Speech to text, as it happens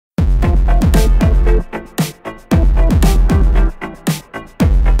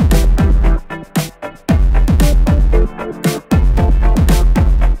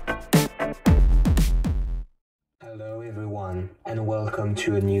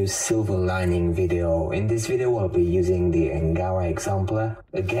to a new silver lining video. In this video I'll be using the Angara Exemplar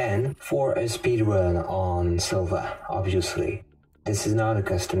again for a speedrun on silver, obviously. This is not a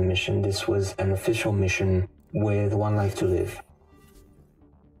custom mission, this was an official mission with one life to live.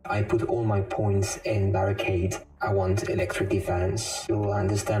 I put all my points in barricade. I want electric defense. You'll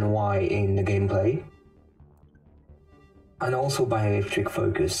understand why in the gameplay. And also bioelectric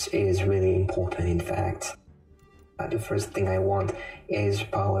focus is really important in fact. The first thing I want is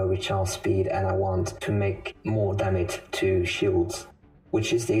power recharge speed, and I want to make more damage to shields,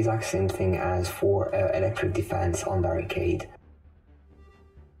 which is the exact same thing as for electric defense on barricade.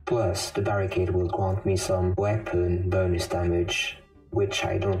 Plus, the barricade will grant me some weapon bonus damage, which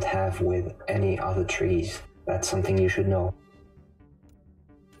I don't have with any other trees. That's something you should know.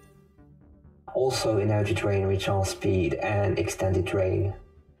 Also energy drain, recharge speed, and extended drain.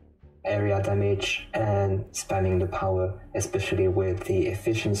 Area damage and spamming the power, especially with the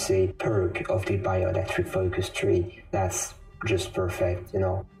efficiency perk of the bioelectric focus tree. That's just perfect, you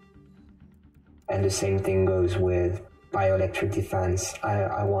know. And the same thing goes with bioelectric defense.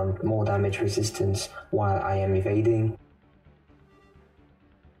 I want more damage resistance while I am evading.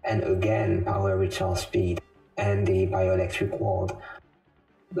 And again, power recharge speed and the bioelectric ward.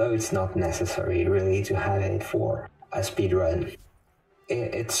 Though it's not necessary really to have it for a speedrun.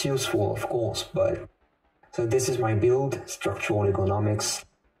 It's useful, of course, but... So this is my build, structural ergonomics.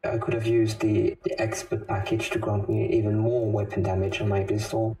 I could have used the expert package to grant me even more weapon damage on my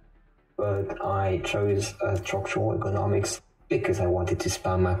pistol, but I chose structural ergonomics because I wanted to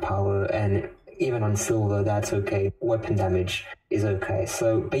spam my power, and even on silver that's okay, weapon damage is okay.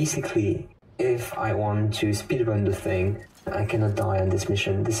 So basically, if I want to speedrun the thing, I cannot die on this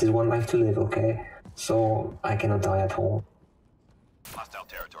mission. This is one life to live, okay? So I cannot die at all. Hostile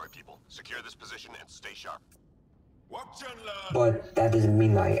territory, people. Secure this position and stay sharp. But that doesn't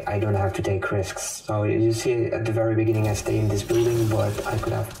mean I don't have to take risks. So you see at the very beginning I stay in this building, but I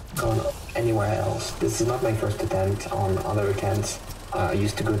could have gone anywhere else. This is not my first attempt. On other attempts I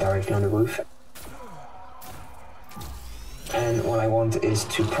used to go directly on the roof. And what I want is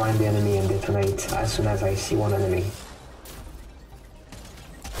to prime the enemy and detonate as soon as I see one enemy.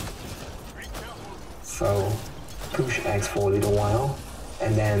 So push X for a little while,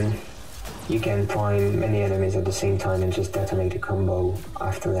 and then you can prime many enemies at the same time and just detonate a combo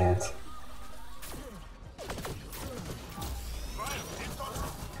after that.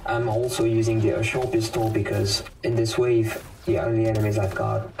 I'm also using the assault pistol because in this wave the only enemies I've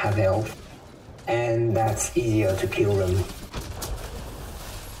got have health, and that's easier to kill them.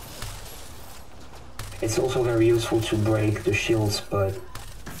 It's also very useful to break the shields, but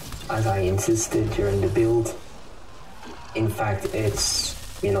as I insisted during the build, in fact, it's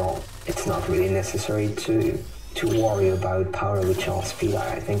not really necessary to worry about power recharge speed.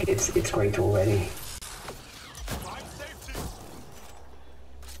 I think it's great already.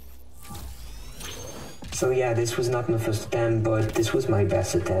 So yeah, this was not my first attempt, but this was my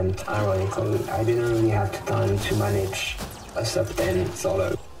best attempt. Ironically, I didn't really have the time to manage a sub 10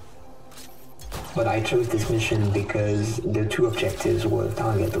 solo. But I chose this mission because the two objectives were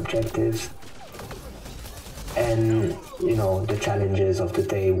target objectives. And, you know, the challenges of the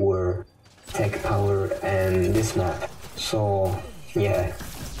day were tech power and this map. So, yeah,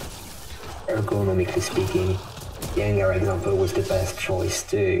 ergonomically speaking, the Angara Exemplar was the best choice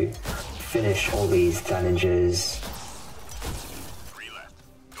to finish all these challenges.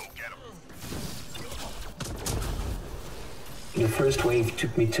 The first wave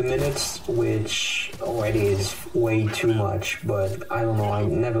took me 2 minutes, which already is way too much, but I don't know, I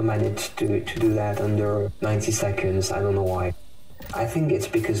never managed to do that under 90 seconds, I don't know why. I think it's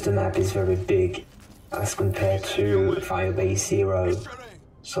because the map is very big as compared to Firebase 0.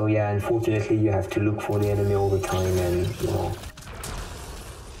 So yeah, unfortunately you have to look for the enemy all the time, and you know,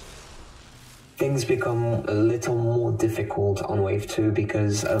 things become a little more difficult on wave 2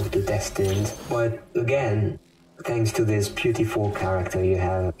 because of the Destined, but again, thanks to this beautiful character you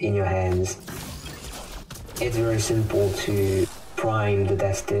have in your hands, it's very simple to prime the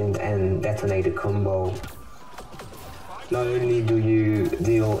Destined and detonate a combo. Not only do you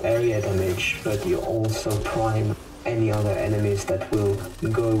deal area damage, but you also prime any other enemies that will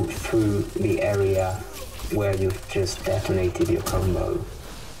go through the area where you've just detonated your combo.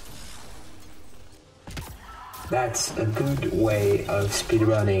 That's a good way of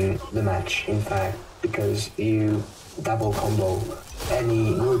speedrunning the match, in fact, because you double combo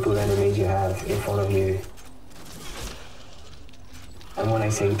any group of enemies you have in front of you. And when I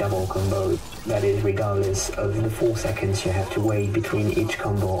say double combo, that is regardless of the 4 seconds you have to wait between each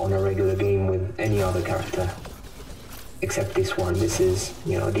combo on a regular game with any other character. except this one. This is,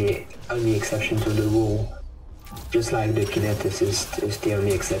 you know, the only exception to the rule. Just like the Kinetic Assist is the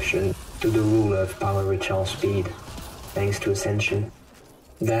only exception to the rule of power recharge speed, thanks to Ascension.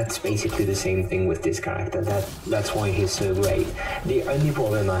 That's basically the same thing with this character. That's why he's so great. The only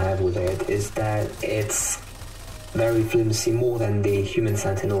problem I have with it is that it's very flimsy, more than the Human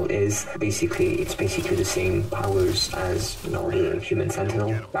Sentinel is. It's basically the same powers as, you know, the Human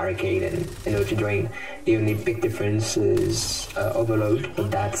Sentinel, Barricade and Energy Drain. The only big difference is Overload,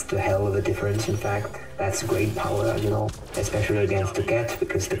 but that's the hell of a difference, in fact. That's great power, you know, especially against the Kett,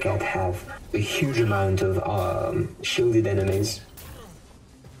 because the Kett have a huge amount of shielded enemies.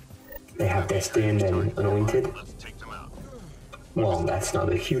 They have Destined and Anointed. Well, that's not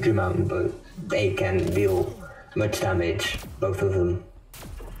a huge amount, but they can deal much damage, both of them.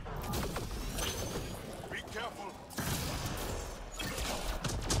 Be careful.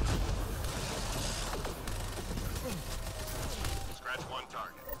 Scratch one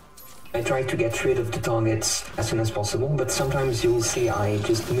target. I try to get rid of the targets as soon as possible, but sometimes you'll see I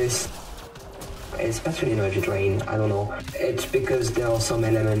just miss, especially Energy Drain. I don't know. It's because there are some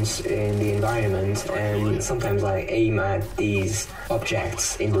elements in the environment, and sometimes I aim at these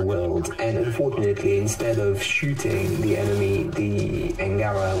objects in the world, and unfortunately, instead of shooting the enemy, the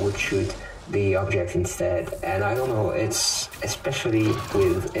Angara would shoot the object instead. And I don't know, it's especially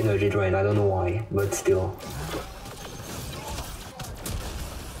with Energy Drain, I don't know why, but still.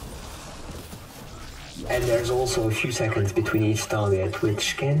 And there's also a few seconds between each target,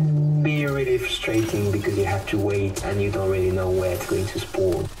 which can be really frustrating because you have to wait and you don't really know where it's going to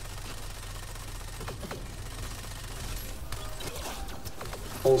spawn.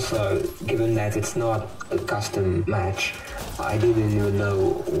 Also, given that it's not a custom match, I didn't even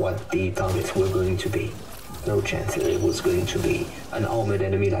know what the targets were going to be. No chance that it was going to be an armored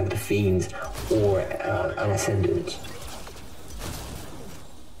enemy like the Fiends or an Ascendant.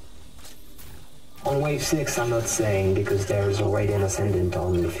 On wave 6 I'm not saying, because there's already an Ascendant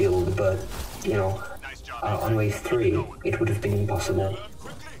on the field, but, you know, on wave 3 it would have been impossible.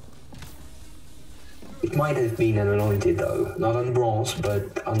 It might have been an Anointed though, not on Bronze,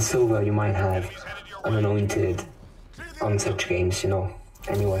 but on Silver you might have an Anointed on such games, you know,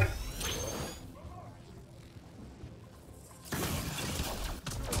 anyway.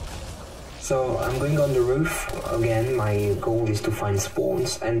 So I'm going on the roof. Again, my goal is to find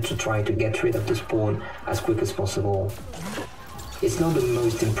spawns and to try to get rid of the spawn as quick as possible. It's not the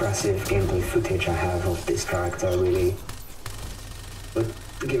most impressive gameplay footage I have of this character, really. But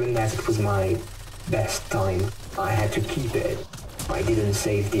given that it was my best time, I had to keep it. I didn't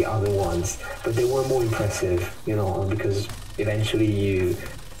save the other ones, but they were more impressive, you know, because eventually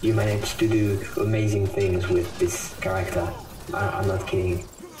you managed to do amazing things with this character. I'm not kidding.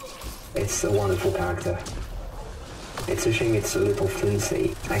 It's a wonderful character. It's a shame it's a little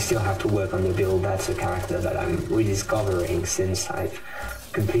flimsy. I still have to work on the build. That's a character that I'm rediscovering since I've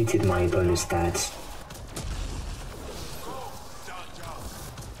completed my bonus stats.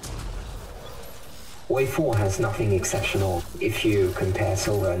 Wave 4 has nothing exceptional if you compare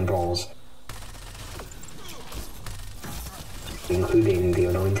Silver and Bronze, including the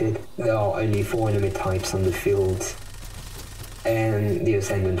Anointed. There are only 4 enemy types on the field, and the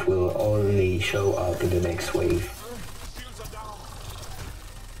Ascendant will only show up in the next wave.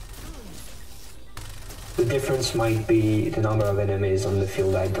 The difference might be the number of enemies on the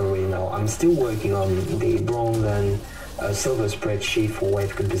field, I don't really know. I'm still working on the Bronze and Silver spreadsheet for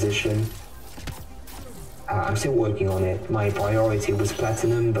wave composition. I'm still working on it. My priority was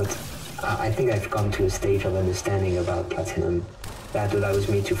Platinum, but I think I've come to a stage of understanding about Platinum that allows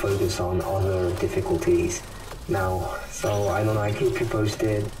me to focus on other difficulties now. So I don't know, I keep you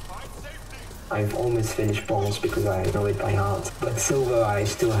posted. I've almost finished Bronze because I know it by heart, but Silver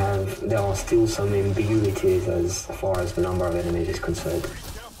there are still some ambiguities as far as the number of enemies is concerned.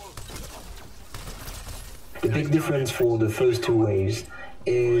 The big difference for the first 2 waves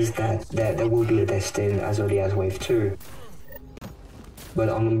is that there will be a Destin as early as wave 2. But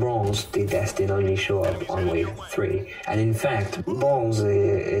on Bronze, the Destin only show up on wave 3. And in fact, Bronze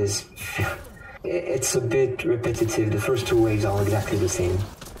is it's a bit repetitive. The first 2 waves are exactly the same.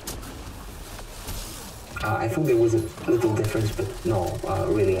 I thought there was a little difference, but no,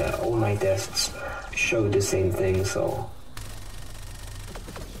 really, all my tests show the same thing, so...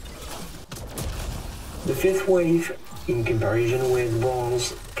 The 5th wave, in comparison with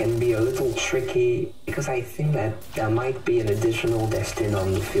Bronze, can be a little tricky, because I think that there might be an additional Destin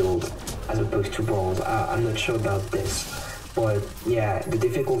on the field, as opposed to Bronze. I'm not sure about this. But yeah, the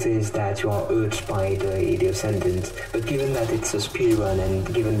difficulty is that you are urged by the Ascendant, but given that it's a speedrun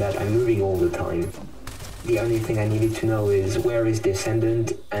and given that I'm moving all the time, The only thing I needed to know is where is the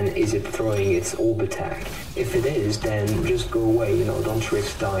Ascendant and is it throwing its orb attack. If it is, then just go away, you know, don't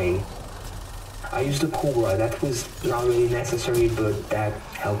risk dying. I used the Cobra, that was not really necessary, but that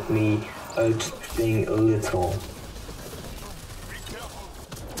helped me out thing a little.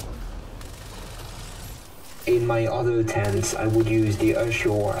 In my other attempts, I would use the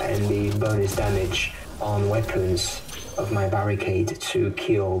Ursure and the bonus damage on weapons of my barricade to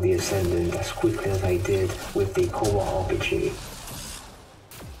kill the Ascendant as quickly as I did with the Cobra RPG.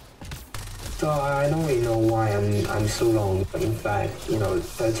 So I don't really know why I'm so long. In fact, you know,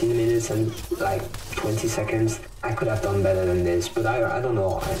 13 minutes and like 20 seconds. I could have done better than this, but I don't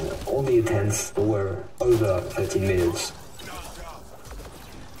know. All the attempts were over 13 minutes.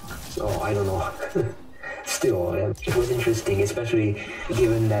 So I don't know. Still, it was interesting, especially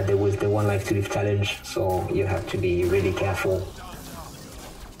given that there was the one life to live challenge, so you have to be really careful.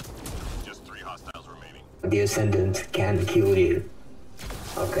 Just 3 hostiles remaining. The Ascendant can kill you.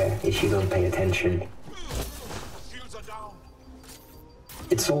 Okay, if you don't pay attention.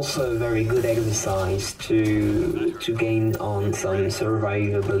 It's also a very good exercise to gain on some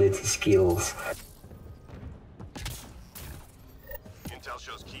survivability skills. Intel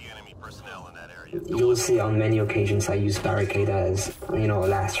shows key enemy personnel in that area. You'll see on many occasions I use barricade as, you know,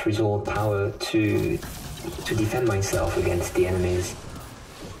 last resort power to defend myself against the enemies.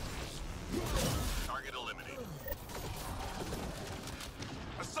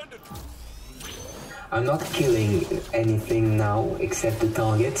 I'm not killing anything now except the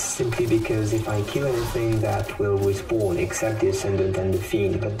targets, simply because if I kill anything that will respawn except the Ascendant and the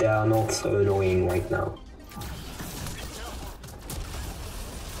Fiend, but they are not so annoying right now.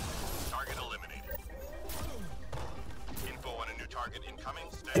 Target eliminated. Info on a new target incoming.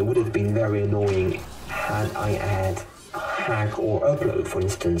 It would have been very annoying had I had hack or upload, for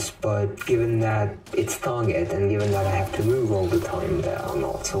instance, but given that it's target and given that I have to move all the time, they are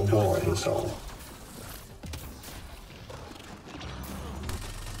not so boring, so...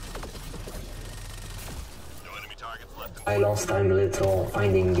 I lost time a little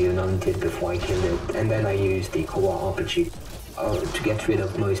finding the Unwanted before I killed it, and then I used the Cobra RPG to get rid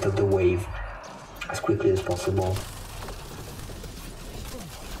of most of the wave as quickly as possible.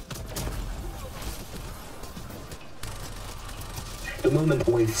 The moment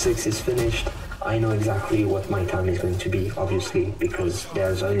wave 6 is finished, I know exactly what my time is going to be, obviously, because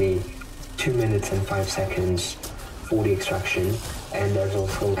there's only 2 minutes and 5 seconds for the extraction, and there's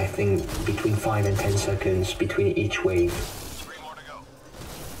also, I think, between 5 and 10 seconds between each wave. 3 more to go.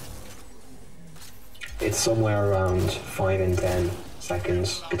 It's somewhere around 5 and 10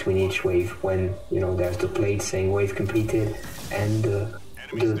 seconds between each wave when, you know, there's the plate saying wave completed and the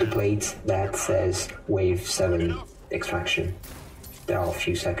plate that says wave 7 extraction. There are a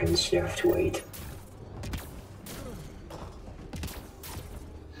few seconds you have to wait.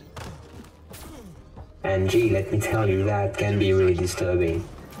 And gee, let me tell you, that can be really disturbing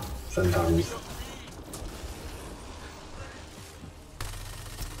sometimes.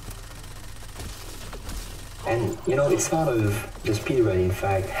 And, you know, it's part of the speedrun, in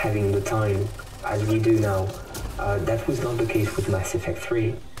fact, having the time as we do now. That was not the case with Mass Effect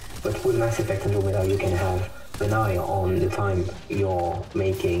 3, but with Mass Effect Andromeda you can have an eye on the time you're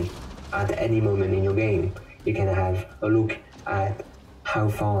making at any moment in your game. You can have a look at how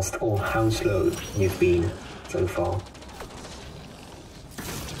fast or how slow you've been so far.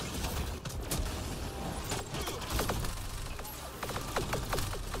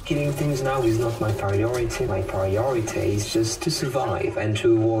 Killing things now is not my priority. My priority is just to survive and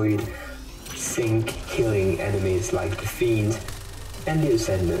to avoid killing enemies like the Fiend and the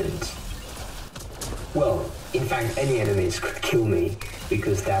Ascendant. Well, in fact, any enemies could kill me,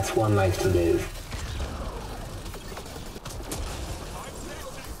 because that's one life to live.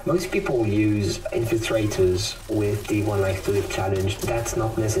 Most people use infiltrators with the one life to live challenge. That's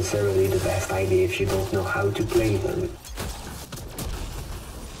not necessarily the best idea if you don't know how to play them.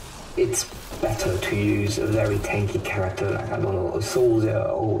 It's better to use a very tanky character like, I don't know, a soldier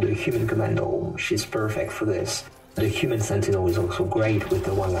or the human commando. She's perfect for this. The human sentinel is also great with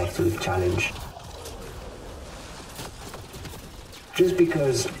the one life to live challenge. Just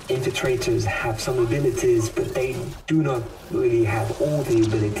because infiltrators have some abilities, but they do not really have all the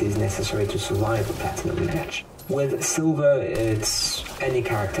abilities necessary to survive a platinum match. With silver, it's any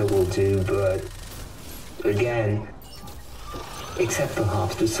character will do, but again, except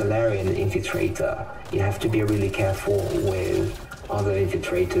perhaps the Solarian infiltrator, you have to be really careful with other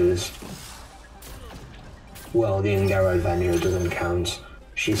infiltrators. Well, the Angara Avenger doesn't count.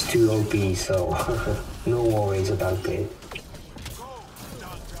 She's too OP, so no worries about it.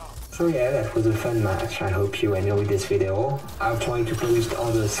 So yeah, that was a fun match. I hope you enjoyed this video. I'll try to post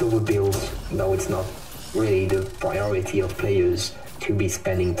other silver builds, though it's not really the priority of players to be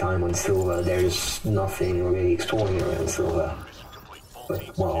spending time on silver. There's nothing really extraordinary on silver.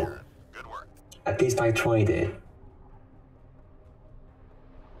 But well, at least I tried it.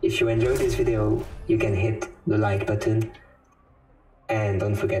 If you enjoyed this video, you can hit the like button. And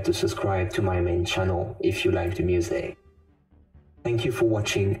don't forget to subscribe to my main channel if you like the music. Thank you for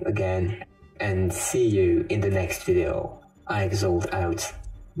watching again, and see you in the next video. I Exalt out.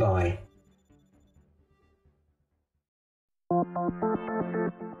 Bye.